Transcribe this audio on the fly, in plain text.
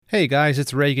Hey guys,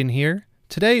 it's Reagan here.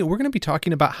 Today we're going to be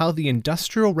talking about how the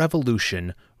Industrial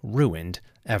Revolution ruined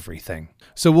everything.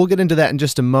 So we'll get into that in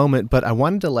just a moment, but I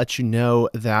wanted to let you know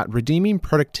that Redeeming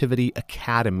Productivity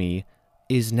Academy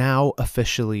is now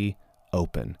officially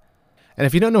open. And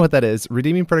if you don't know what that is,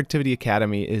 Redeeming Productivity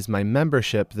Academy is my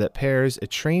membership that pairs a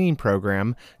training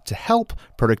program to help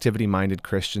productivity-minded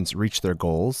Christians reach their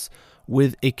goals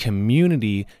with a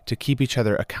community to keep each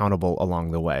other accountable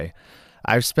along the way.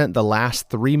 I've spent the last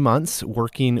 3 months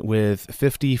working with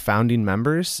 50 founding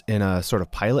members in a sort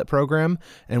of pilot program,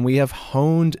 and we have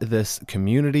honed this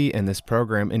community and this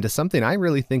program into something I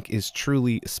really think is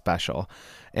truly special.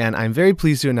 And I'm very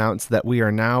pleased to announce that we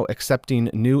are now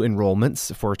accepting new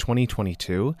enrollments for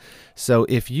 2022. So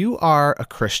if you are a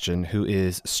Christian who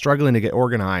is struggling to get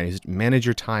organized, manage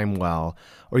your time well,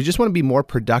 or you just want to be more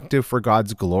productive for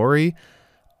God's glory,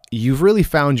 you've really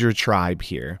found your tribe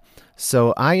here.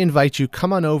 So I invite you,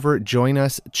 come on over, join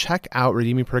us, check out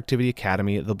Redeeming Productivity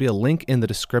Academy. There'll be a link in the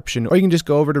description, or you can just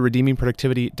go over to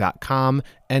redeemingproductivity.com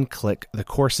and click the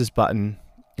courses button,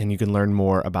 and you can learn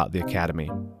more about the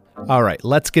Academy. All right,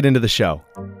 let's get into the show.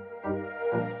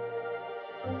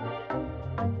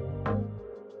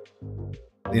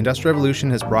 The Industrial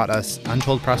Revolution has brought us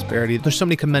untold prosperity. There's so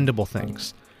many commendable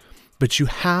things. But you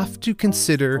have to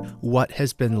consider what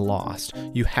has been lost.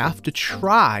 You have to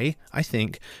try, I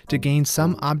think, to gain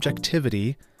some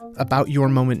objectivity about your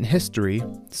moment in history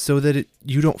so that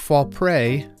you don't fall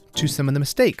prey to some of the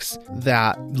mistakes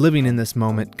that living in this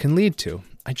moment can lead to.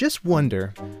 I just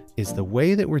wonder, is the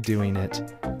way that we're doing it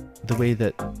the way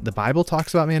that the Bible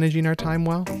talks about managing our time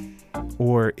well?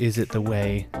 Or is it the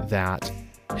way that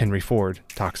Henry Ford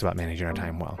talks about managing our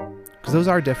time well? Because those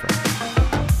are different.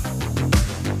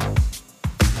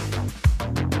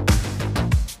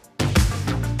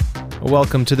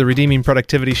 Welcome to the Redeeming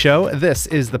Productivity Show. This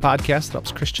is the podcast that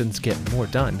helps Christians get more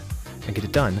done and get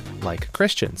it done like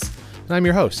Christians. And I'm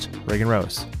your host, Reagan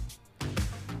Rose.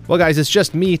 Well, guys, it's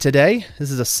just me today. This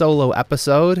is a solo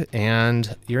episode,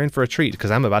 and you're in for a treat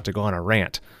because I'm about to go on a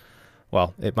rant.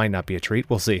 Well, it might not be a treat.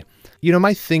 We'll see. You know,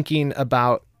 my thinking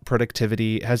about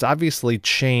productivity has obviously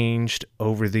changed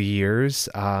over the years.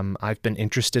 I've been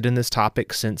interested in this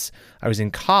topic since I was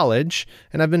in college,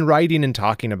 and I've been writing and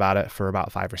talking about it for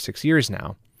about 5 or 6 years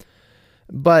now.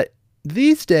 But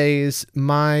these days,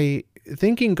 my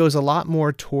thinking goes a lot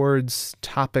more towards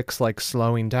topics like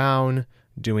slowing down,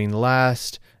 doing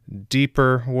less,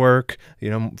 deeper work,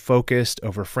 focused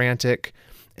over frantic.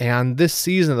 And this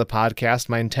season of the podcast,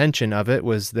 my intention of it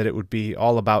was that it would be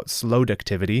all about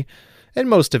slowductivity. And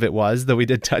most of it was, though we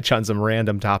did touch on some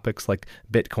random topics like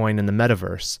Bitcoin and the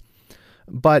metaverse.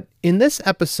 But in this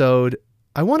episode,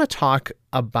 I want to talk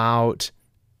about,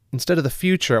 instead of the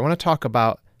future, I want to talk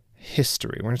about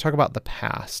history. We're going to talk about the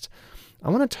past. I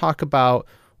want to talk about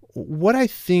what I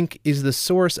think is the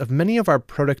source of many of our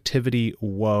productivity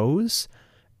woes,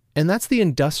 and that's the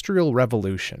Industrial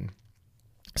Revolution.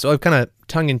 So I've kind of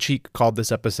tongue-in-cheek called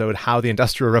this episode How the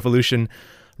Industrial Revolution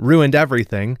Ruined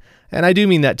Everything. And I do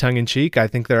mean that tongue-in-cheek. I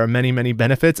think there are many, many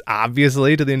benefits,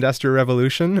 obviously, to the Industrial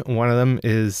Revolution. One of them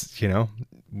is,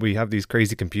 we have these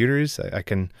crazy computers. I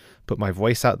can put my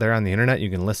voice out there on the internet. You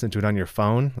can listen to it on your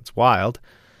phone. It's wild.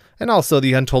 And also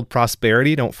the untold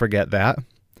prosperity. Don't forget that.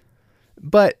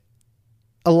 But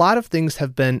a lot of things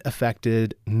have been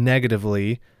affected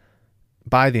negatively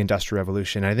by the Industrial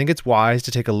Revolution. I think it's wise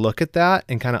to take a look at that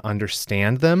and kind of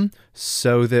understand them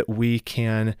so that we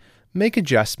can make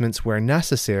adjustments where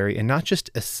necessary and not just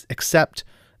accept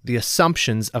the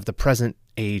assumptions of the present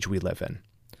age we live in.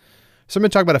 So I'm going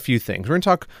to talk about a few things. We're going to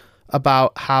talk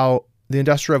about how the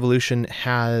Industrial Revolution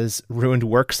has ruined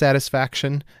work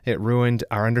satisfaction. It ruined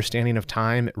our understanding of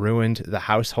time. It ruined the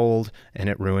household, and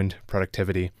it ruined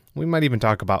productivity. We might even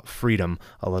talk about freedom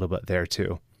a little bit there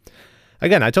too.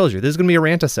 Again, I told you, this is going to be a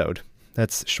rant-isode.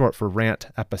 That's short for rant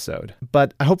episode.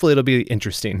 But hopefully it'll be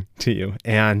interesting to you,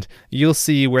 and you'll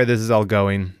see where this is all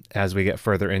going as we get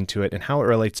further into it and how it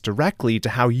relates directly to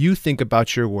how you think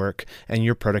about your work and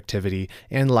your productivity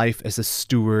and life as a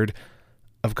steward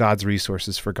of God's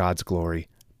resources for God's glory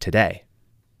today.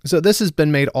 So this has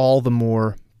been made all the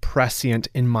more prescient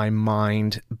in my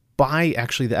mind by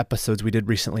actually the episodes we did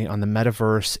recently on the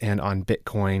metaverse and on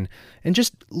Bitcoin, and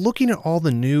just looking at all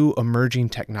the new emerging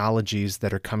technologies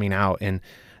that are coming out. And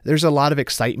there's a lot of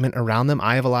excitement around them.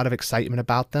 I have a lot of excitement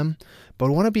about them, but I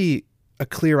want to be a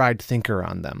clear-eyed thinker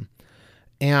on them.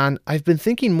 And I've been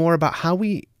thinking more about how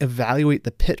we evaluate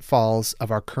the pitfalls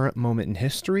of our current moment in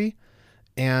history,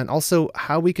 and also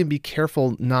how we can be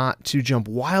careful not to jump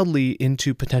wildly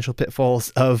into potential pitfalls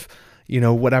of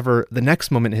whatever the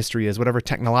next moment in history is, whatever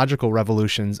technological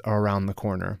revolutions are around the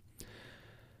corner.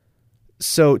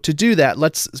 So to do that,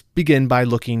 let's begin by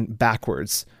looking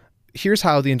backwards. Here's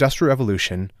how the Industrial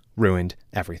Revolution ruined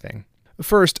everything.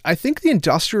 First, I think the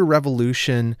Industrial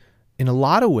Revolution, in a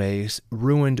lot of ways,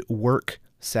 ruined work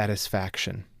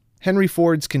satisfaction. Henry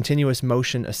Ford's continuous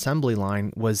motion assembly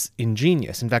line was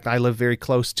ingenious. In fact, I live very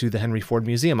close to the Henry Ford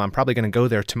Museum. I'm probably going to go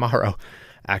there tomorrow,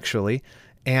 actually.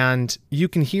 And you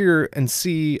can hear and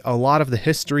see a lot of the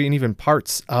history and even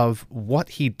parts of what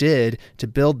he did to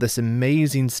build this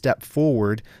amazing step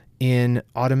forward in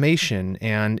automation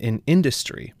and in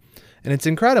industry. And it's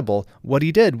incredible what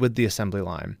he did with the assembly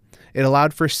line. It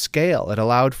allowed for scale. It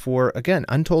allowed for, again,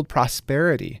 untold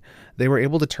prosperity. They were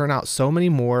able to turn out so many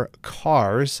more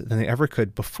cars than they ever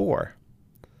could before.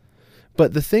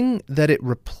 But the thing that it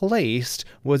replaced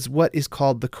was what is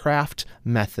called the craft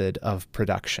method of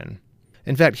production.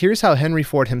 In fact, here's how Henry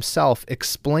Ford himself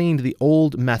explained the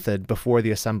old method before the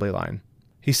assembly line.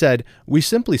 He said, "We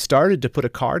simply started to put a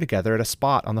car together at a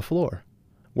spot on the floor.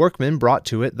 Workmen brought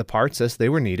to it the parts as they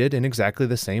were needed in exactly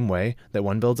the same way that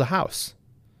one builds a house."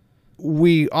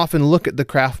 We often look at the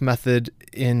craft method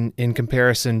in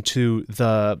comparison to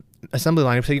the assembly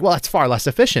line and say, well, that's far less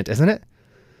efficient, isn't it?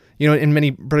 In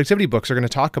many productivity books are going to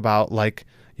talk about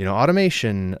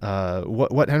automation.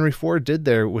 What Henry Ford did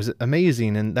there was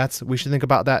amazing, and we should think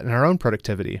about that in our own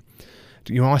productivity.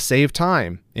 You want to save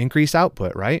time, increase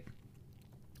output, right?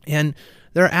 And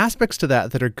there are aspects to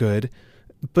that are good,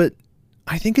 but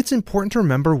I think it's important to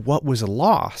remember what was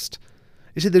lost.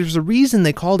 You see, there's a reason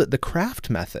they called it the craft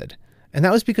method, and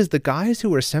that was because the guys who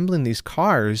were assembling these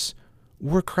cars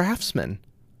were craftsmen.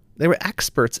 They were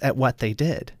experts at what they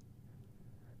did.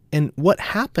 And what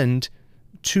happened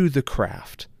to the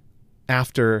craft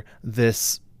after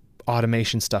this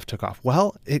automation stuff took off?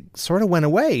 Well, it sort of went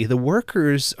away. The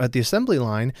workers at the assembly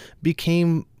line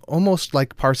became almost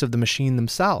like parts of the machine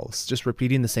themselves, just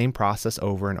repeating the same process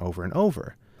over and over and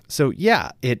over. So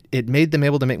yeah, it made them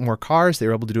able to make more cars. They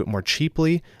were able to do it more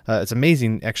cheaply. It's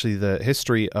amazing, actually, the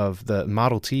history of the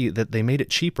Model T, that they made it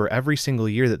cheaper every single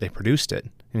year that they produced it.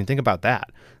 I mean, think about that.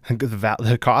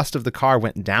 The cost of the car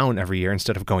went down every year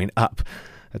instead of going up.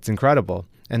 That's incredible.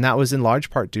 And that was in large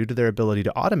part due to their ability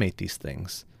to automate these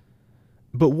things.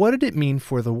 But what did it mean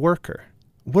for the worker?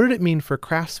 What did it mean for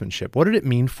craftsmanship? What did it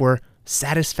mean for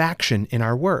satisfaction in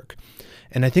our work?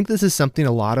 And I think this is something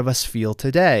a lot of us feel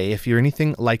today. If you're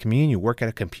anything like me and you work at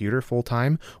a computer full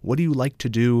time, what do you like to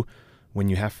do when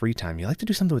you have free time? You like to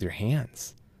do something with your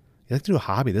hands. You like to do a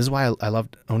hobby. This is why I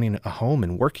loved owning a home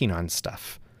and working on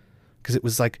stuff. Because it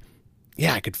was I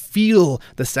could feel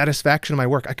the satisfaction of my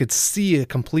work. I could see a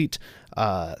complete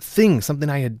thing, something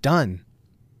I had done.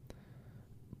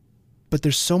 But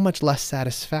there's so much less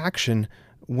satisfaction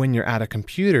when you're at a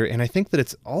computer. And I think that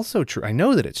it's also true, I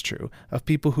know that it's true, of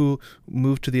people who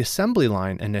moved to the assembly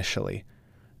line initially.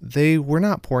 They were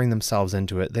not pouring themselves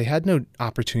into it. They had no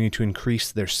opportunity to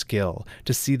increase their skill,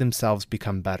 to see themselves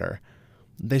become better.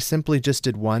 They simply just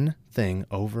did one thing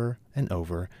over and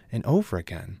over and over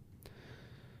again.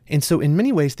 And so in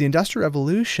many ways, the Industrial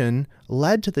Revolution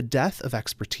led to the death of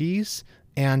expertise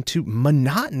and to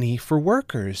monotony for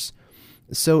workers.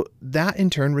 So that in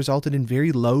turn resulted in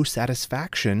very low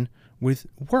satisfaction with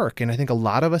work. And I think a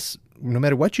lot of us, no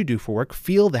matter what you do for work,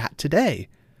 feel that today.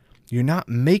 You're not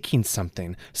making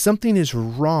something. Something is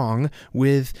wrong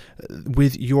with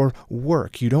your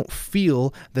work. You don't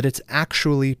feel that it's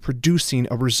actually producing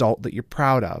a result that you're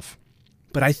proud of.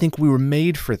 But I think we were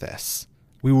made for this.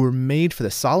 We were made for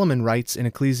this. Solomon writes in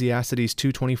Ecclesiastes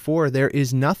 2:24, "There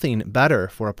is nothing better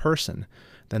for a person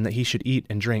than that he should eat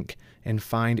and drink and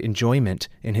find enjoyment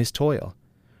in his toil.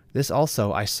 This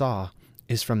also I saw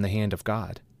is from the hand of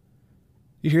God."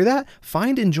 You hear that?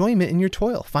 Find enjoyment in your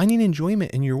toil, finding enjoyment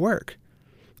in your work.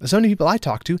 So many people I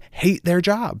talk to hate their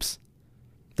jobs.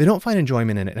 They don't find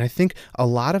enjoyment in it. And I think a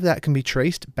lot of that can be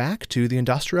traced back to the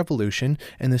Industrial Revolution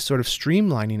and this sort of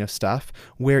streamlining of stuff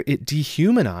where it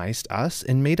dehumanized us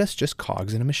and made us just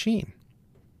cogs in a machine.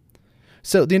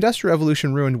 So the Industrial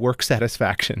Revolution ruined work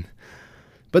satisfaction.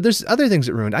 But there's other things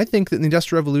it ruined. I think that the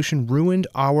Industrial Revolution ruined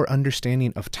our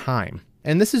understanding of time.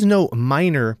 And this is no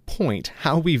minor point.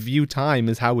 How we view time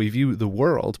is how we view the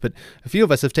world. But a few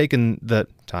of us have taken the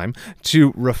time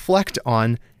to reflect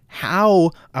on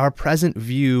how our present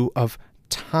view of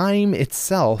time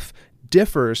itself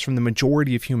differs from the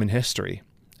majority of human history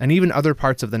and even other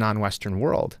parts of the non-Western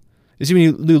world. You see, when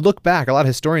you look back, a lot of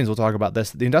historians will talk about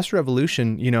this. The Industrial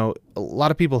Revolution, a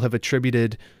lot of people have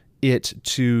attributed it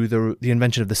to the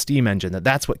invention of the steam engine,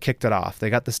 that's what kicked it off. They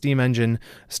got the steam engine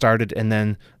started, and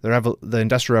then the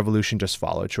Industrial Revolution just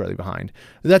followed shortly behind.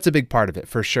 That's a big part of it,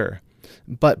 for sure.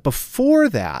 But before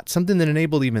that, something that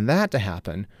enabled even that to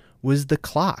happen was the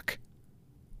clock.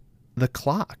 the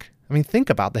clock. I mean, think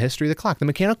about the history of the clock. The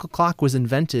mechanical clock was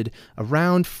invented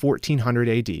around 1400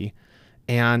 AD,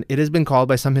 and it has been called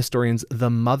by some historians the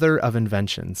mother of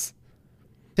inventions.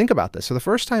 Think about this. For the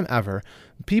first time ever,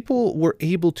 people were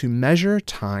able to measure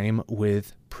time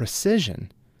with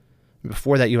precision.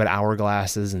 Before that, you had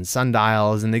hourglasses and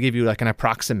sundials, and they gave you like an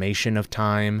approximation of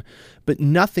time, but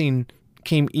nothing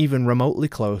came even remotely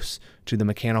close to the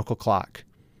mechanical clock.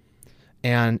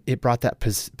 And it brought that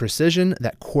precision,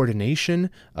 that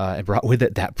coordination, it brought with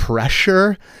it that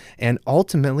pressure, and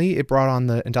ultimately it brought on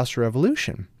the Industrial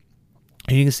Revolution.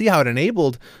 And you can see how it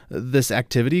enabled this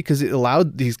activity because it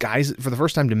allowed these guys for the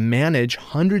first time to manage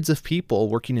hundreds of people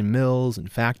working in mills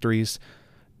and factories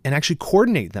and actually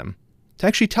coordinate them, to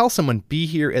actually tell someone, be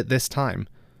here at this time.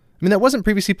 I mean, that wasn't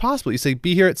previously possible. You say,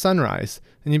 be here at sunrise.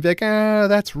 And you'd be like,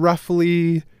 that's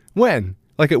roughly when?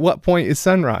 Like, at what point is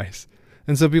sunrise?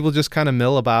 And so people just kind of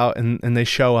mill about and they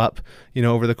show up,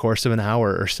 over the course of an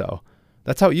hour or so.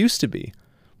 That's how it used to be.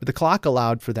 But the clock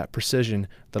allowed for that precision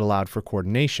that allowed for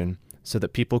coordination so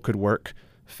that people could work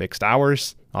fixed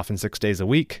hours, often 6 days a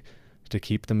week, to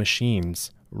keep the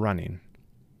machines running.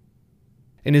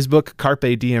 In his book,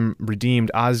 Carpe Diem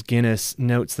Redeemed, Os Guinness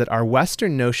notes that our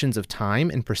Western notions of time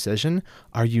and precision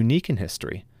are unique in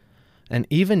history. And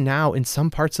even now, in some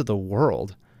parts of the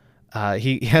world,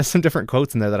 he has some different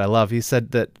quotes in there that I love. He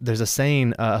said that there's a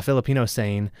saying, a Filipino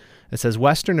saying, that says,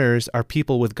 Westerners are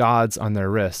people with gods on their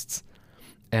wrists.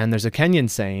 And there's a Kenyan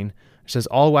saying, which says,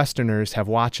 all Westerners have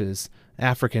watches,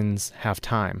 Africans have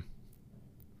time.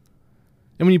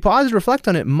 And when you pause and reflect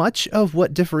on it, much of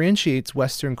what differentiates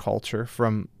Western culture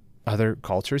from other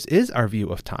cultures is our view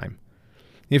of time.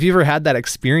 If you ever had that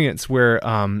experience where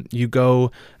you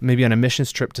go maybe on a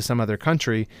missions trip to some other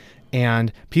country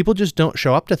and people just don't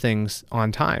show up to things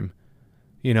on time.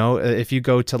 If you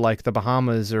go to like the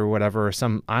Bahamas or whatever, or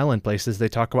some island places, they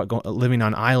talk about living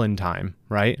on island time,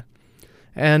 right?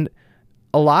 And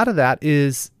a lot of that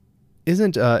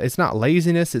it's not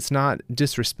laziness, it's not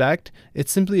disrespect,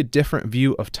 it's simply a different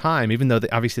view of time. Even though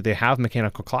obviously they have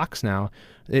mechanical clocks now,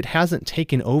 it hasn't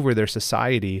taken over their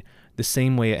society the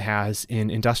same way it has in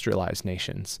industrialized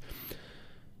nations.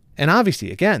 And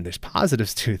obviously, again, there's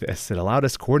positives to this. It allowed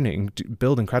us to coordinate and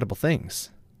build incredible things.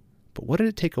 But what did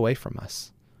it take away from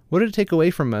us? What did it take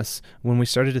away from us when we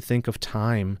started to think of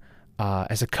time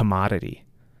as a commodity,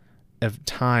 of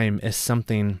time as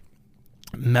something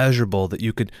measurable that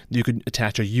you could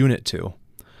attach a unit to?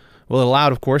 Well, it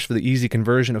allowed, of course, for the easy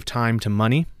conversion of time to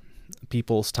money,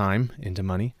 people's time into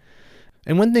money.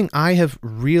 And one thing I have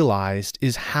realized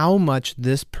is how much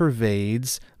this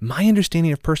pervades my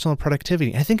understanding of personal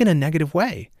productivity, I think in a negative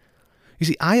way. You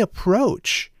see, I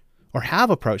approach, or have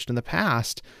approached in the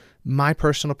past, my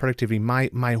personal productivity,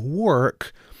 my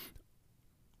work,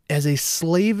 as a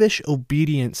slavish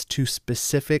obedience to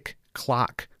specific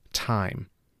clock time.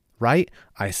 Right?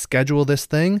 I schedule this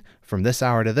thing from this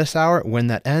hour to this hour. When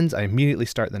that ends, I immediately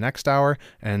start the next hour,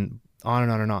 and on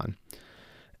and on and on.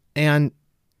 And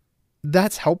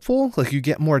that's helpful. Like, you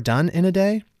get more done in a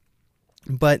day,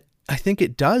 but I think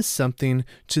it does something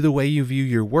to the way you view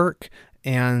your work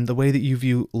and the way that you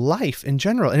view life in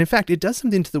general. And in fact, it does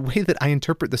something to the way that I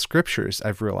interpret the scriptures,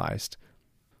 I've realized.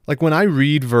 Like when I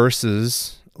read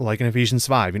verses like in Ephesians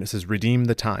 5, and it says, redeem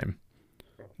the time.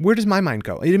 Where does my mind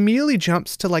go? It immediately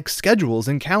jumps to like schedules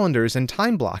and calendars and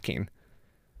time blocking.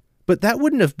 But that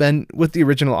wouldn't have been what the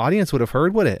original audience would have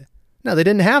heard, would it? No, they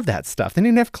didn't have that stuff. They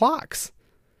didn't have clocks.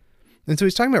 And so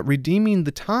he's talking about redeeming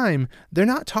the time. They're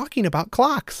not talking about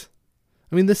clocks.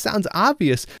 I mean, this sounds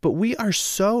obvious, but we are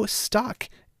so stuck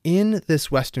in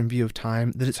this Western view of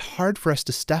time that it's hard for us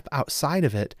to step outside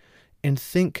of it and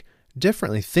think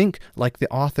differently, think like the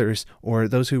authors or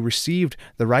those who received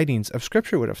the writings of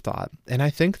Scripture would have thought. And I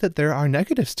think that there are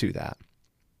negatives to that.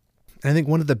 And I think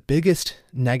one of the biggest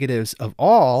negatives of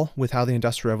all with how the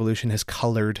Industrial Revolution has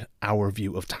colored our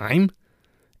view of time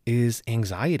is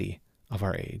anxiety of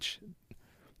our age.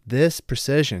 This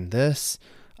precision, this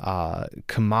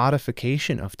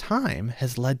commodification of time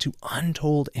has led to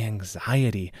untold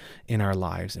anxiety in our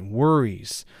lives and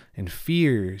worries and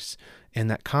fears and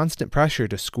that constant pressure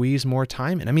to squeeze more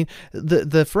time in. I mean,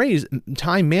 the phrase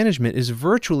time management is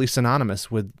virtually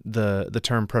synonymous with the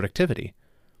term productivity.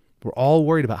 We're all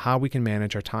worried about how we can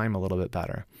manage our time a little bit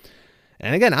better.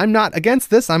 And again, I'm not against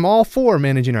this. I'm all for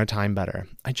managing our time better.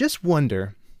 I just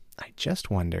wonder,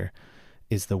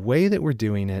 is the way that we're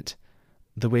doing it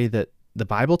the way that the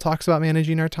Bible talks about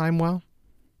managing our time well?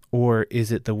 Or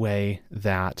is it the way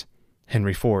that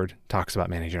Henry Ford talks about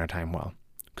managing our time well?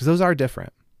 Because those are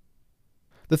different.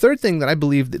 The third thing that I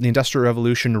believe that the Industrial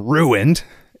Revolution ruined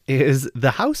is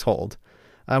the household.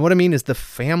 What I mean is the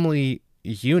family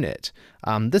unit.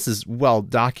 This is well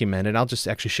documented. I'll just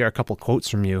actually share a couple quotes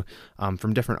from you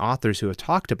from different authors who have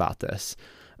talked about this.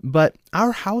 But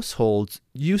our households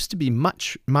used to be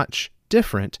much, much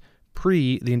different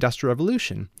pre the Industrial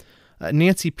Revolution.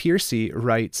 Nancy Pearcey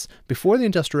writes, before the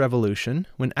Industrial Revolution,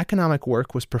 when economic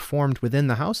work was performed within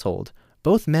the household,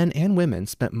 both men and women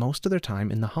spent most of their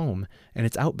time in the home and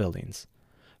its outbuildings.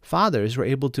 Fathers were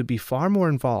able to be far more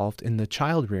involved in the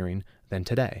child rearing than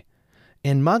today,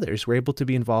 and mothers were able to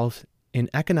be involved in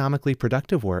economically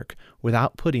productive work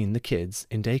without putting the kids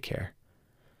in daycare.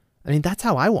 I mean, that's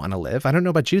how I want to live. I don't know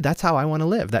about you. That's how I want to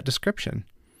live, that description.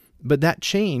 But that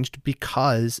changed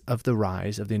because of the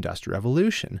rise of the Industrial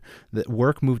Revolution. That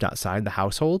work moved outside the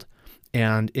household,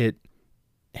 and it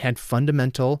had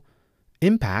fundamental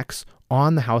impacts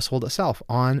on the household itself,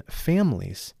 on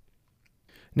families.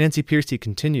 Nancy Pearcey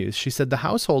continues. She said, the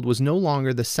household was no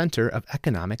longer the center of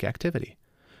economic activity.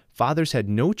 Fathers had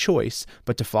no choice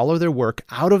but to follow their work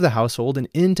out of the household and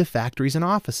into factories and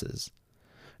offices.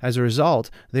 As a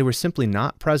result, they were simply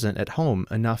not present at home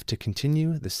enough to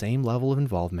continue the same level of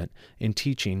involvement in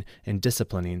teaching and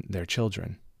disciplining their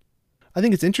children. I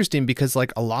think it's interesting because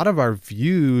like a lot of our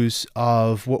views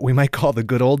of what we might call the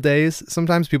good old days,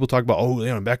 sometimes people talk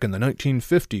about, back in the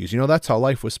 1950s, that's how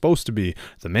life was supposed to be.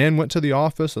 The man went to the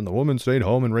office and the woman stayed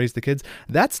home and raised the kids.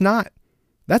 That's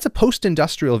a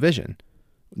post-industrial vision,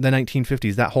 the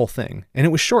 1950s, that whole thing. And it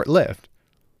was short-lived.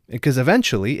 Because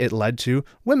eventually it led to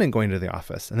women going to the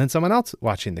office and then someone else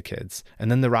watching the kids, and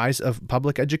then the rise of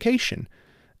public education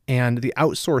and the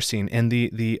outsourcing and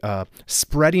the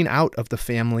spreading out of the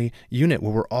family unit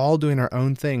where we're all doing our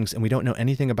own things and we don't know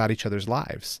anything about each other's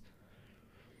lives.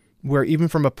 Where even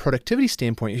from a productivity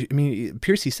standpoint, I mean,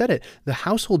 Pearcey said it, the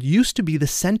household used to be the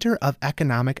center of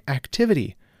economic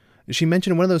activity. She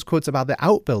mentioned one of those quotes about the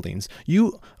outbuildings.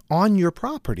 You, on your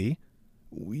property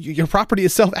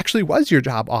itself actually was your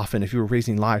job often if you were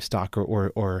raising livestock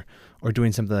or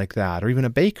doing something like that, or even a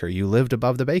baker. You lived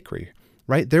above the bakery,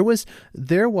 right? There was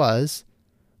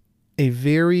a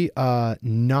very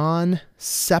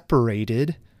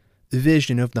non-separated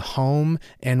vision of the home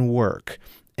and work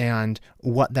and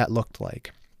what that looked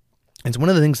like. It's one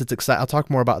of the things that's exciting. I'll talk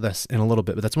more about this in a little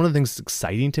bit, but that's one of the things that's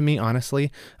exciting to me,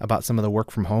 honestly, about some of the work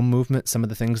from home movement, some of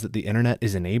the things that the internet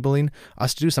is enabling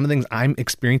us to do, some of the things I'm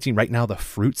experiencing right now, the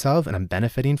fruits of, and I'm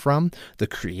benefiting from, the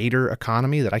creator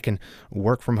economy that I can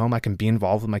work from home. I can be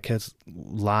involved with my kids'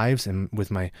 lives and with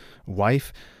my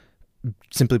wife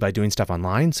simply by doing stuff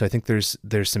online. So I think there's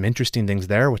some interesting things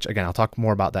there, which again, I'll talk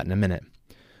more about that in a minute.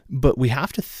 But we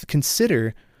have to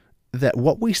consider that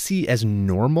what we see as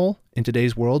normal in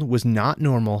today's world was not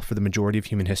normal for the majority of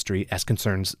human history as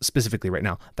concerns specifically right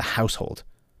now, the household.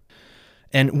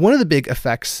 And one of the big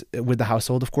effects with the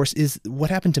household, of course, is what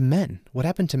happened to men. What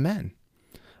happened to men?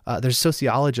 There's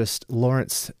sociologist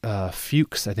Lawrence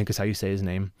Fuchs, I think is how you say his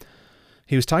name.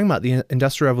 He was talking about the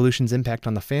Industrial Revolution's impact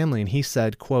on the family, and he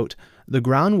said, quote, the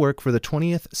groundwork for the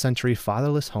 20th century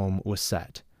fatherless home was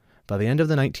set. By the end of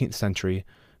the 19th century,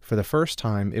 for the first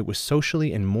time, it was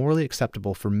socially and morally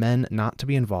acceptable for men not to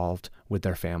be involved with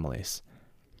their families.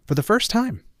 For the first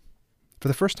time.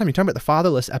 You're talking about the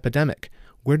fatherless epidemic.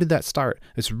 Where did that start?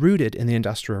 It's rooted in the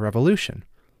Industrial Revolution.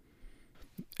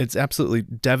 It's absolutely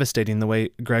devastating the way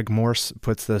Greg Morse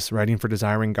puts this, writing for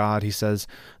Desiring God. He says,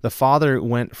 the father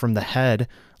went from the head,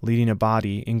 leading a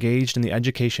body, engaged in the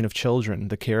education of children,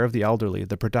 the care of the elderly,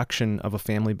 the production of a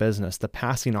family business, the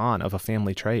passing on of a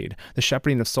family trade, the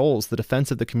shepherding of souls, the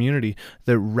defense of the community,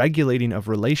 the regulating of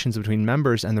relations between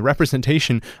members, and the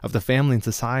representation of the family in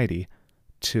society,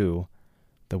 to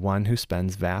the one who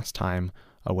spends vast time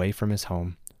away from his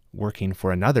home, working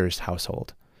for another's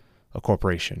household, a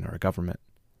corporation or a government,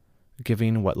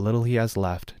 giving what little he has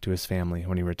left to his family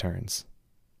when he returns.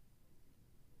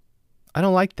 I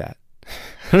don't like that.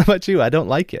 I don't know about you. I don't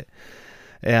like it.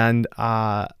 And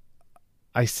I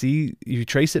see, you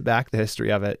trace it back, the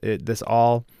history of it, this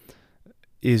all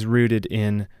is rooted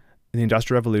in the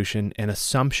Industrial Revolution and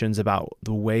assumptions about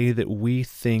the way that we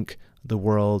think the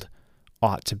world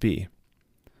ought to be.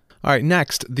 All right,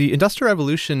 next, the Industrial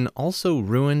Revolution also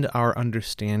ruined our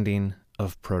understanding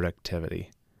of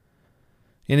productivity.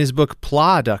 In his book,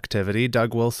 Plawductivity,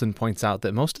 Doug Wilson points out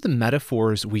that most of the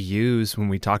metaphors we use when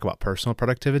we talk about personal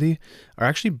productivity are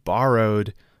actually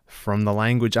borrowed from the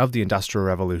language of the Industrial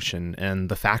Revolution and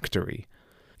the factory.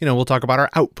 We'll talk about our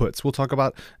outputs. We'll talk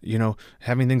about,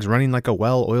 having things running like a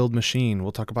well-oiled machine.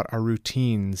 We'll talk about our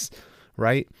routines,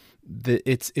 right?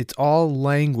 It's all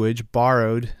language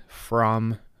borrowed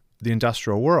from the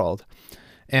industrial world.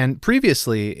 And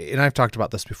previously, and I've talked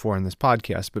about this before in this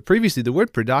podcast, but previously the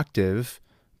word productive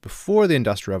before the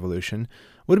Industrial Revolution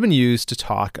would have been used to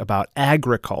talk about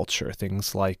agriculture,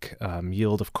 things like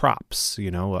yield of crops,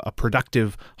 a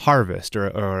productive harvest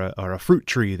or a fruit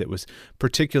tree that was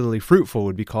particularly fruitful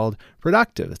would be called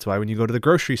productive. That's why when you go to the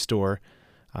grocery store,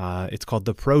 it's called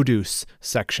the produce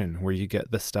section, where you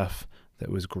get the stuff that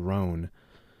was grown.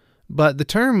 But the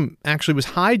term actually was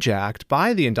hijacked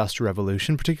by the Industrial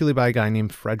Revolution, particularly by a guy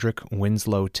named Frederick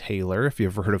Winslow Taylor. If you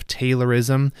ever heard of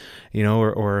Taylorism,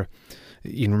 or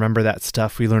you remember that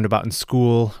stuff we learned about in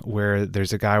school where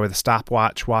there's a guy with a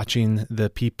stopwatch watching the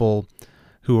people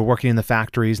who are working in the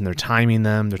factories, and they're timing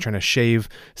them. They're trying to shave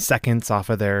seconds off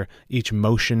of each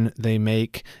motion they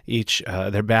make,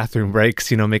 their bathroom breaks,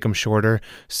 make them shorter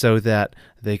so that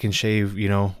they can shave,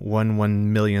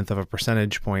 1/1,000,000th of a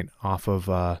percentage point off of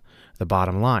the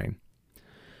bottom line.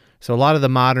 So a lot of the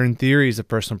modern theories of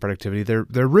personal productivity,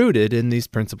 they're rooted in these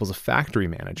principles of factory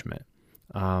management.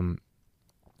 And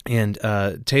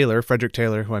Frederick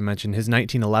Taylor, who I mentioned, his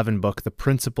 1911 book, The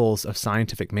Principles of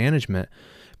Scientific Management,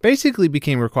 basically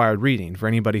became required reading for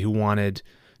anybody who wanted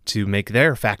to make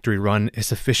their factory run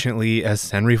as efficiently as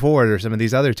Henry Ford or some of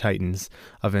these other titans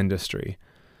of industry.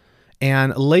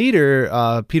 And later,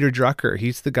 Peter Drucker,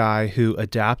 he's the guy who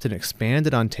adapted and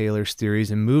expanded on Taylor's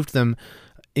theories and moved them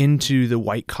into the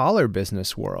white-collar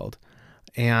business world.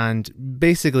 And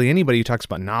basically anybody who talks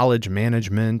about knowledge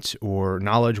management or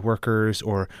knowledge workers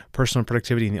or personal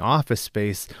productivity in the office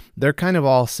space, they're kind of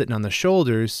all sitting on the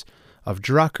shoulders of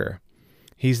Drucker.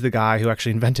 He's the guy who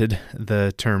actually invented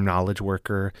the term knowledge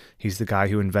worker. He's the guy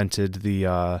who invented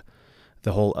the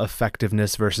whole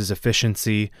effectiveness versus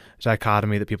efficiency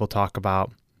dichotomy that people talk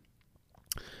about.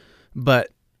 But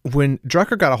when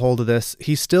Drucker got a hold of this,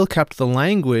 he still kept the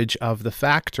language of the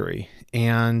factory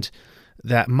and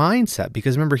that mindset,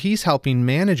 because remember, he's helping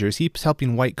managers, he's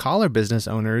helping white-collar business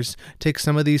owners take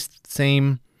some of these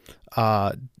same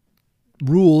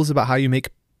rules about how you make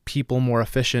people more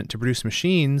efficient to produce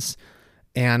machines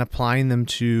and applying them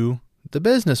to the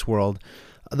business world.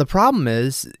 The problem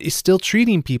is he's still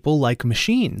treating people like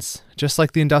machines, just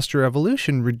like the Industrial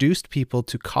Revolution reduced people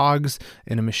to cogs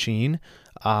in a machine,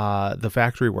 the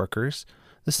factory workers.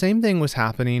 The same thing was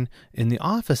happening in the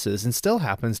offices and still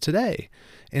happens today.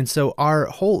 And so our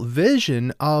whole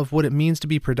vision of what it means to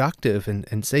be productive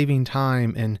and saving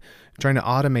time and trying to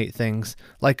automate things,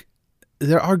 like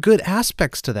there are good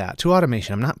aspects to that, to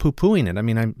automation. I'm not poo-pooing it. I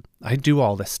mean, I do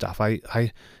all this stuff.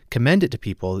 I commend it to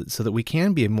people so that we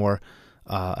can be more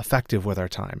effective with our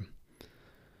time.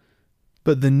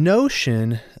 But the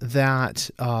notion that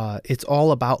it's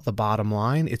all about the bottom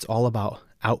line, it's all about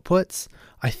outputs,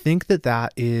 I think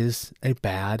that is a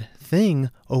bad thing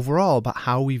overall about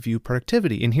how we view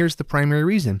productivity. And here's the primary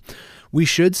reason. We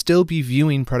should still be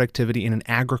viewing productivity in an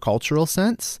agricultural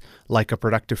sense, like a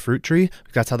productive fruit tree,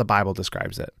 because that's how the Bible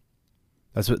describes it.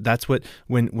 That's what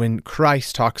when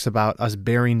Christ talks about us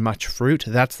bearing much fruit,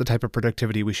 that's the type of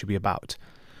productivity we should be about.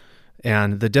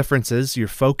 And the difference is you're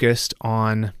focused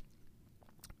on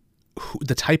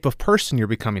the type of person you're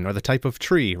becoming or the type of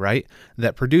tree, right,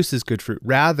 that produces good fruit,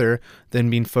 rather than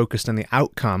being focused on the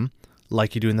outcome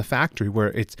like you do in the factory, where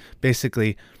it's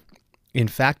basically in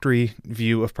factory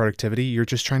view of productivity, you're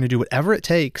just trying to do whatever it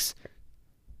takes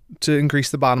to increase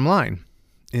the bottom line.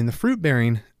 In the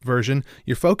fruit-bearing version,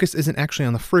 your focus isn't actually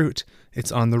on the fruit,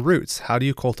 it's on the roots. How do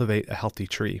you cultivate a healthy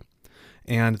tree?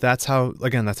 And that's how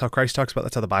Christ talks about it,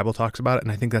 that's how the Bible talks about it,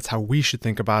 and I think that's how we should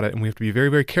think about it, and we have to be very,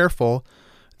 very careful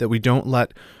that we don't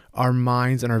let our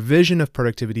minds and our vision of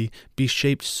productivity be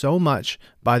shaped so much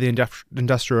by the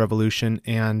Industrial Revolution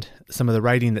and some of the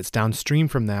writing that's downstream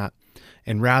from that,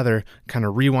 and rather kind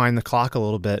of rewind the clock a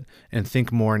little bit and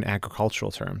think more in agricultural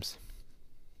terms.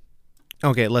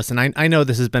 Okay, listen, I know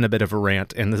this has been a bit of a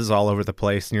rant and this is all over the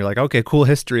place, and you're like, okay, cool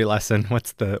history lesson.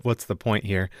 What's the point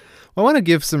here? Well, I want to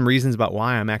give some reasons about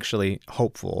why I'm actually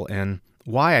hopeful and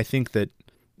why I think that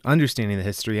understanding the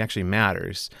history actually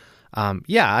matters.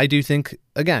 I do think,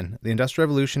 again, the Industrial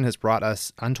Revolution has brought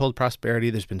us untold prosperity.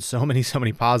 There's been so many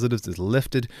positives. It's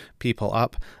lifted people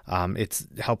up. It's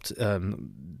helped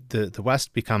the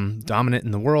West become dominant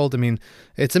in the world. I mean,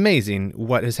 it's amazing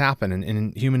what has happened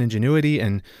in human ingenuity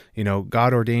and,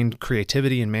 God-ordained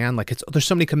creativity in man. There's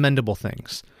so many commendable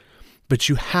things. But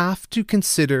you have to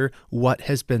consider what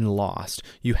has been lost.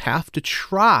 You have to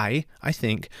try, I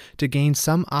think, to gain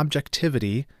some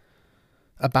objectivity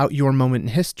about your moment in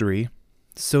history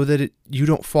so that you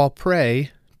don't fall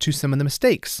prey to some of the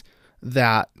mistakes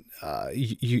that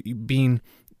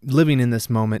living in this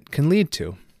moment can lead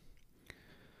to.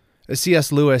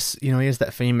 C.S. Lewis, he has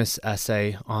that famous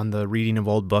essay on the reading of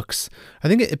old books. I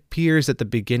think it appears at the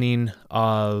beginning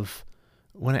of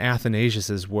one of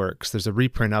Athanasius's works. There's a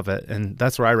reprint of it, and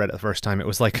that's where I read it the first time. It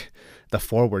was like the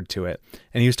foreword to it.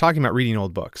 And he was talking about reading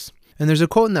old books. And there's a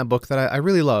quote in that book that I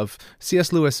really love.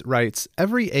 C.S. Lewis writes,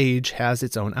 "Every age has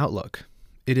its own outlook.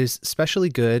 It is specially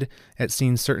good at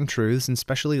seeing certain truths and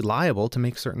specially liable to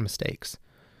make certain mistakes.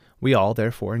 We all,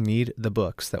 therefore, need the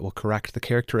books that will correct the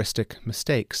characteristic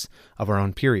mistakes of our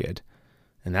own period.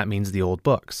 And that means the old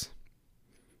books."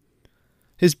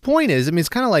 His point is, it's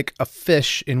kind of like a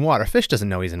fish in water. A fish doesn't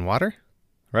know he's in water,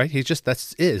 right?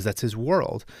 That's his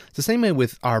world. It's the same way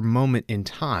with our moment in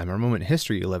time, our moment in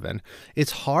history you live in.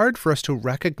 It's hard for us to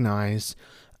recognize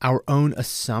our own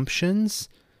assumptions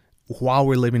while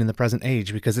we're living in the present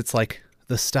age, because it's like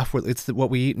the stuff, it's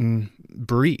what we eat and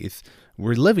breathe.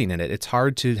 We're living in it. It's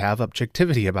hard to have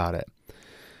objectivity about it.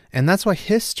 And that's why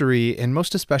history, and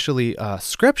most especially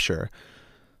scripture,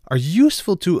 are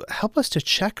useful to help us to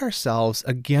check ourselves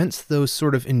against those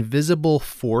sort of invisible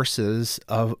forces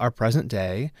of our present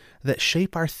day that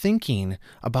shape our thinking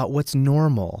about what's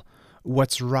normal,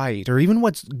 what's right, or even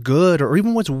what's good, or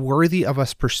even what's worthy of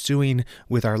us pursuing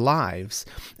with our lives.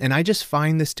 And I just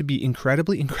find this to be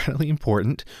incredibly, incredibly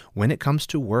important when it comes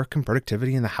to work and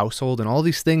productivity in the household and all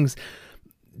these things,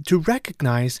 to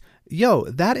recognize,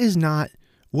 that is not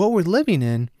what we're living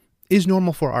in is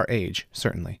normal for our age,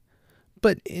 certainly.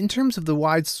 But in terms of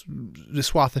the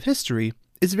swath of history,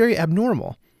 it's very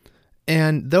abnormal.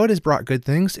 And though it has brought good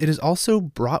things, it has also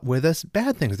brought with us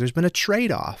bad things. There's been a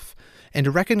trade-off. And to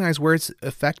recognize where it's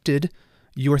affected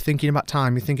your thinking about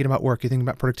time, you're thinking about work, you're thinking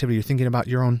about productivity, you're thinking about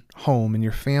your own home and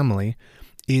your family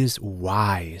is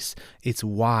wise. It's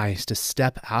wise to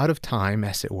step out of time,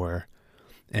 as it were,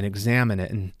 and examine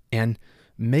it and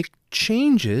make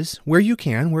changes where you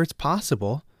can, where it's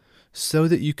possible, so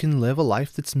that you can live a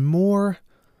life that's more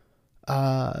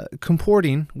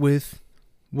comporting with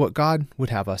what God would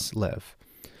have us live.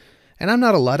 And I'm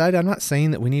not a Luddite. I'm not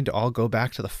saying that we need to all go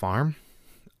back to the farm,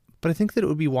 but I think that it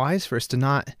would be wise for us to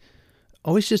not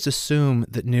always just assume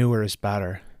that newer is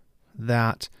better,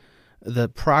 that the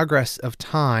progress of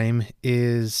time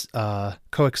is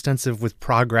coextensive with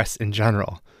progress in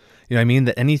general. You know what I mean?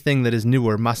 That anything that is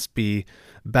newer must be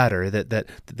better, that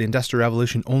the Industrial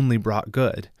Revolution only brought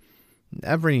good.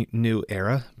 Every new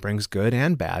era brings good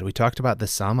and bad. We talked about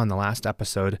this some on the last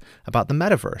episode about the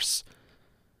metaverse.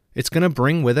 It's going to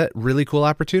bring with it really cool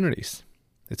opportunities.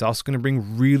 It's also going to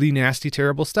bring really nasty,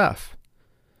 terrible stuff.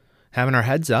 Having our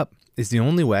heads up is the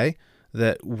only way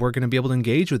that we're going to be able to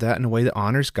engage with that in a way that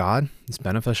honors God, is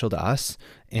beneficial to us,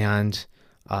 and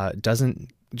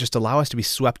doesn't just allow us to be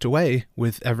swept away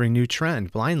with every new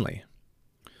trend blindly.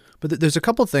 But there's a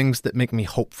couple things that make me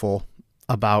hopeful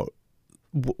about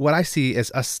what I see as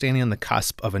us standing on the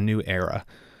cusp of a new era.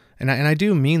 And I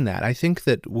do mean that. I think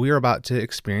that we're about to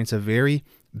experience a very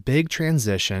big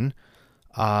transition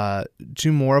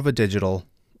to more of a digital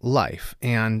life.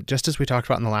 And just as we talked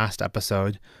about in the last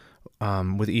episode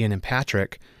with Ian and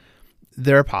Patrick,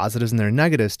 there are positives and there are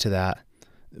negatives to that.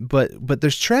 But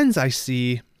there's trends I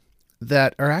see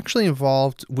that are actually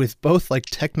involved with both like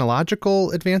technological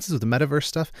advances with the metaverse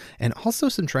stuff, and also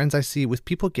some trends I see with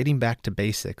people getting back to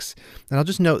basics. And I'll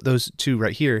just note those two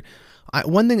right here.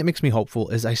 One thing that makes me hopeful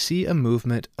is I see a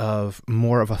movement of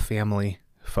more of a family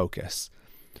focus.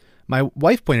 My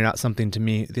wife pointed out something to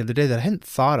me the other day that I hadn't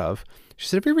thought of. She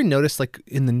said, have you ever noticed, like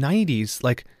in the 90s,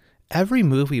 like every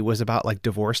movie was about like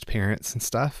divorced parents and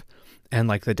stuff, and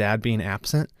like the dad being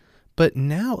absent? But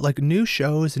now, like new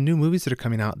shows and new movies that are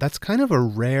coming out, that's kind of a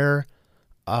rare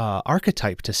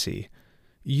archetype to see.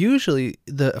 Usually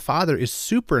the father is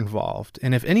super involved.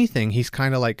 And if anything, he's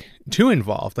kind of like too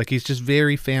involved. Like he's just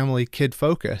very family kid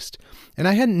focused. And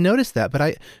I hadn't noticed that,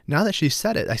 but now that she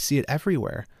said it, I see it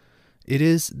everywhere.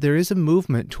 There is a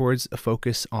movement towards a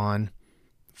focus on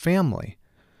family.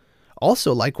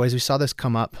 Also, likewise, we saw this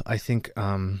come up, I think,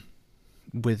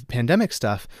 with pandemic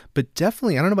stuff, but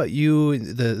definitely, I don't know about you,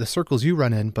 the circles you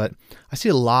run in, but I see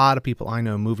a lot of people I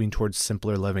know moving towards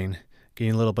simpler living,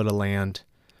 getting a little bit of land,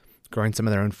 growing some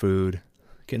of their own food,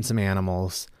 getting some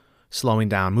animals, slowing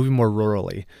down, moving more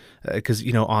rurally, because,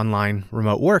 online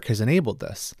remote work has enabled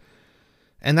this.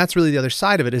 And that's really the other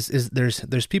side of it is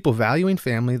there's people valuing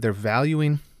family, they're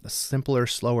valuing a simpler,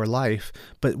 slower life,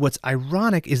 but what's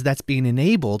ironic is that's being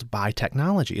enabled by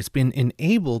technology. It's been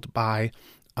enabled by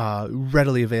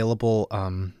readily available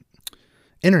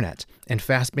internet and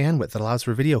fast bandwidth that allows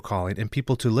for video calling and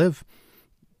people to live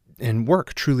and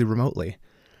work truly remotely.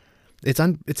 It's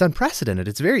unprecedented.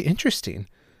 It's very interesting.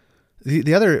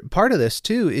 The other part of this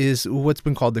too is what's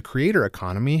been called the creator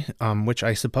economy, which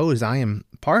I suppose I am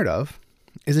part of.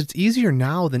 Is it's easier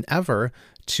now than ever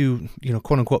to,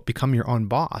 quote unquote, become your own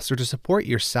boss or to support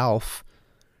yourself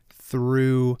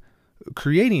through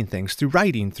creating things, through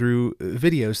writing, through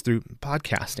videos, through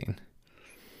podcasting.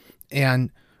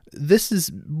 And this is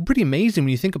pretty amazing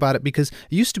when you think about it, because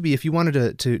it used to be if you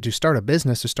wanted to start a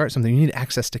business or start something, you need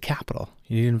access to capital.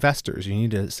 You need investors. You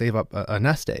need to save up a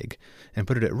nest egg and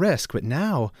put it at risk. But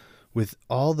now, with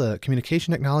all the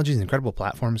communication technologies and incredible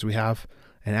platforms we have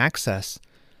and access,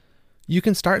 you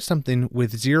can start something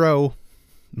with zero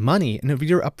money and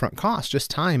zero upfront cost, just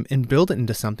time, and build it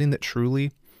into something that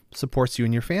truly supports you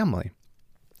and your family.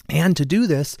 And to do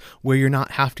this where you're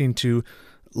not having to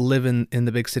live in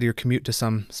the big city or commute to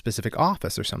some specific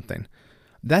office or something.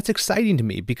 That's exciting to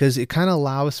me because it kind of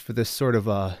allows for this sort of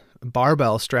a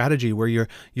barbell strategy where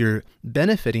you're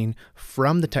benefiting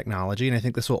from the technology. And I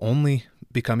think this will only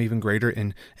become even greater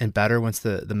and better once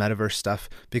the metaverse stuff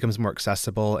becomes more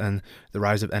accessible, and the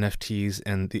rise of NFTs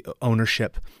and the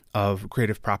ownership of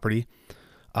creative property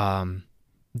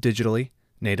digitally,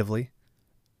 natively.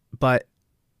 But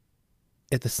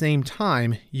at the same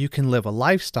time, you can live a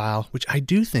lifestyle, which I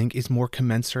do think is more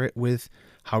commensurate with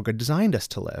how God designed us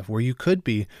to live, where you could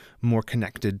be more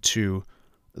connected to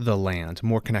the land,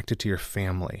 more connected to your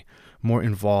family, more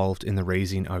involved in the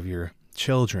raising of your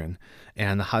children,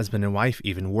 and the husband and wife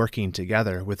even working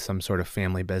together with some sort of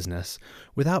family business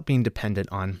without being dependent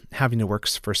on having to work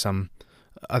for some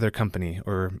other company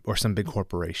or some big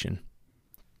corporation.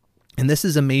 And this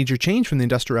is a major change from the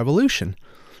Industrial Revolution.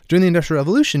 During the Industrial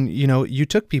Revolution, you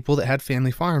took people that had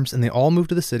family farms and they all moved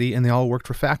to the city and they all worked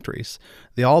for factories.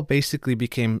 They all basically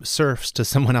became serfs to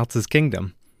someone else's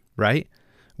kingdom, right?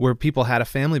 Where people had a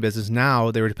family business,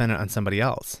 now they were dependent on somebody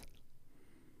else.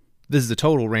 This is a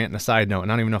total rant and a side note,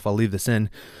 and I don't even know if I'll leave this in,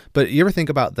 but you ever think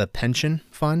about the pension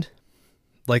fund?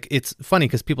 Like, it's funny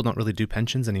because people don't really do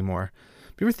pensions anymore.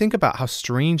 But you ever think about how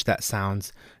strange that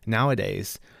sounds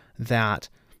nowadays, that,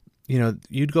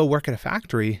 you'd go work at a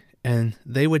factory and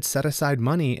they would set aside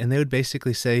money and they would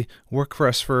basically say, work for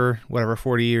us for whatever,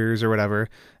 40 years or whatever,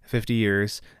 50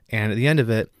 years. And at the end of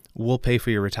it, we'll pay for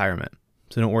your retirement.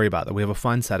 So don't worry about that. We have a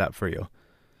fund set up for you. And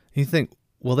you think,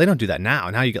 well, they don't do that now.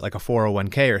 Now you get like a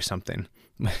 401k or something.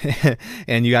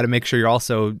 And you got to make sure you're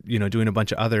also, doing a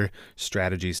bunch of other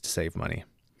strategies to save money.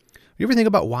 You ever think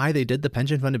about why they did the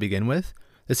pension fund to begin with?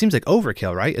 It seems like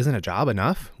overkill, right? Isn't a job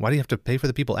enough? Why do you have to pay for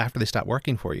the people after they stop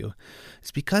working for you?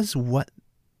 It's because what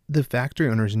the factory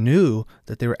owners knew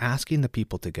that they were asking the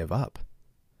people to give up.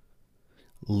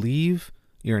 Leave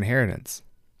your inheritance.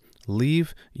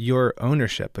 Leave your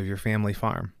ownership of your family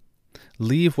farm.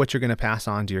 Leave what you're going to pass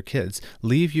on to your kids.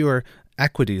 Leave your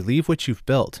equity. Leave what you've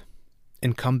built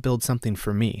and come build something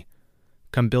for me.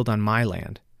 Come build on my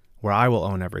land where I will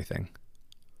own everything.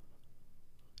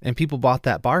 And people bought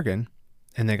that bargain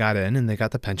and they got in and they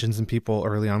got the pensions, and people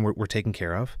early on were taken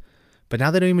care of. But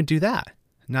now they don't even do that.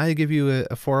 Now they give you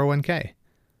a 401k.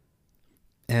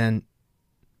 And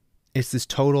it's this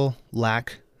total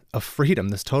lack of freedom,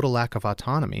 this total lack of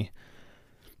autonomy.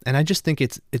 And I just think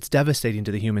it's devastating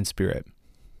to the human spirit.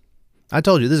 I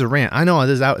told you, this is a rant. I know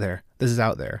this is out there. This is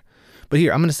out there. But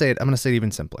here, I'm going to say it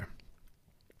even simpler.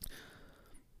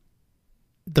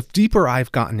 The deeper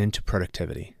I've gotten into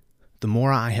productivity, the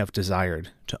more I have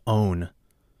desired to own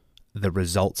the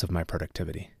results of my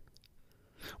productivity.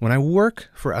 When I work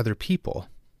for other people,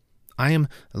 I am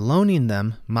loaning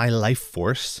them my life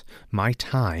force, my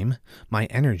time, my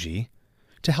energy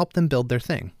to help them build their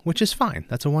thing, which is fine.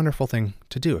 That's a wonderful thing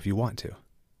to do if you want to.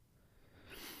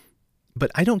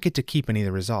 But I don't get to keep any of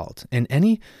the result. And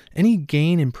any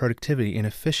gain in productivity and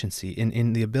efficiency,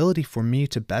 in the ability for me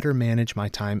to better manage my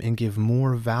time and give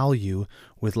more value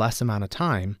with less amount of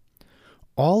time,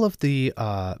 all of the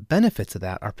benefits of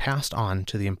that are passed on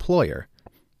to the employer.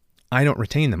 I don't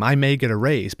retain them. I may get a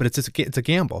raise, but it's a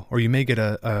gamble. Or you may get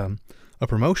a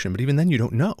promotion, but even then you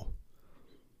don't know.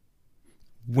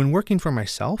 When working for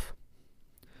myself,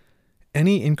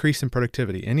 any increase in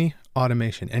productivity, any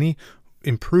automation, any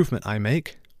improvement I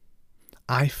make,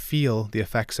 I feel the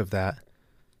effects of that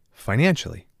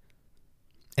financially.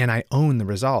 And I own the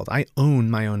result. I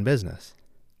own my own business.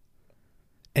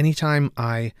 Anytime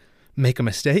I make a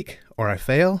mistake or I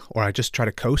fail or I just try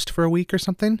to coast for a week or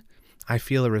something, I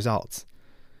feel the results.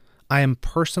 I am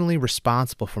personally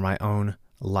responsible for my own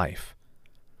life.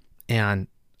 And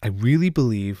I really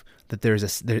believe that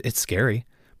it's scary,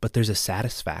 but there's a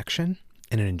satisfaction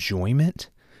and an enjoyment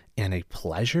and a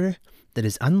pleasure that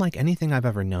is unlike anything I've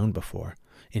ever known before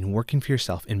in working for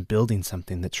yourself and building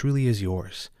something that truly is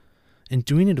yours. And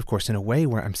doing it, of course, in a way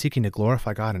where I'm seeking to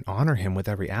glorify God and honor Him with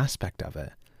every aspect of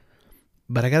it.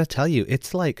 But I got to tell you,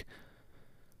 it's like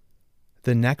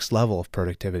the next level of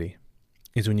productivity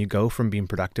is when you go from being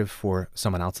productive for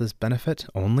someone else's benefit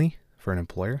only, for an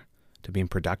employer, to being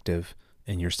productive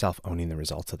and yourself owning the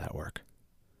results of that work.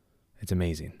 It's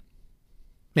amazing.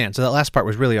 Man, so that last part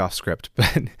was really off script,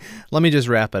 but let me just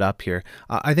wrap it up here.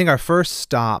 I think our first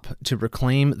stop to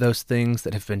reclaim those things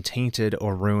that have been tainted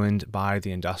or ruined by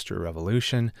the Industrial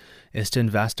Revolution is to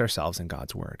invest ourselves in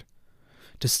God's Word,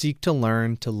 to seek to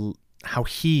learn how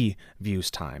He views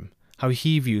time, how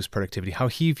He views productivity, how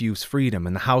He views freedom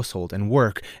and the household and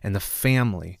work and the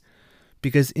family.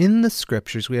 Because in the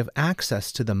Scriptures, we have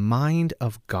access to the mind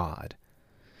of God,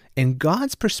 and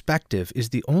God's perspective is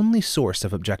the only source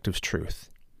of objective truth.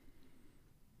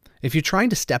 If you're trying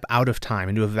to step out of time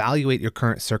and to evaluate your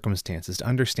current circumstances, to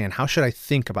understand how should I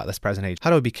think about this present age,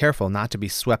 how do I be careful not to be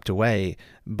swept away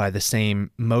by the same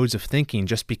modes of thinking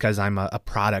just because I'm a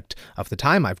product of the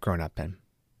time I've grown up in.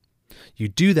 You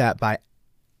do that by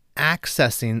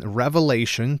accessing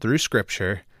revelation through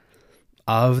Scripture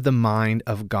of the mind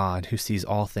of God, who sees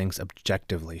all things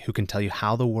objectively, who can tell you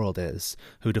how the world is,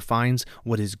 who defines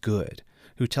what is good,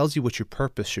 who tells you what your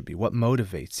purpose should be, what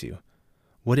motivates you,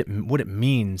 what it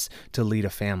means to lead a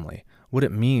family, what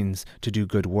it means to do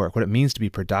good work, what it means to be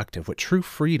productive, what true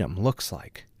freedom looks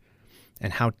like,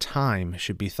 and how time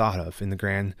should be thought of in the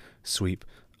grand sweep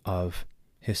of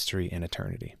history and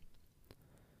eternity.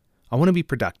 I want to be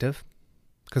productive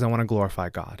because I want to glorify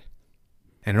God.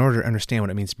 And in order to understand what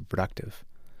it means to be productive,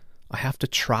 I have to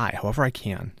try, however I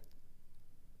can,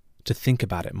 to think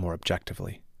about it more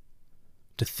objectively,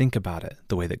 to think about it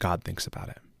the way that God thinks about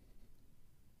it.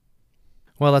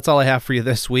 Well, that's all I have for you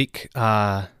this week.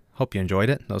 Hope you enjoyed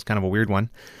it. That was kind of a weird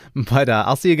one. But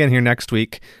I'll see you again here next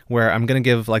week, where I'm going to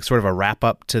give sort of a wrap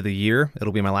up to the year.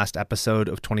 It'll be my last episode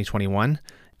of 2021.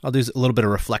 I'll do a little bit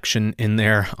of reflection in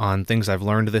there on things I've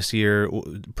learned this year,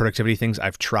 productivity things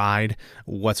I've tried,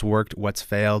 what's worked, what's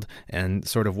failed, and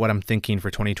sort of what I'm thinking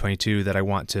for 2022 that I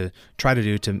want to try to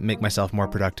do to make myself more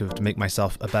productive, to make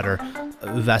myself a better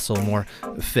vessel, more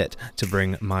fit to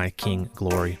bring my King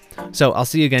glory. So I'll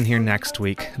see you again here next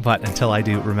week. But until I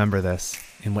do, remember this: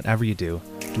 in whatever you do,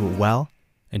 do it well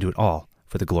and do it all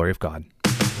for the glory of God.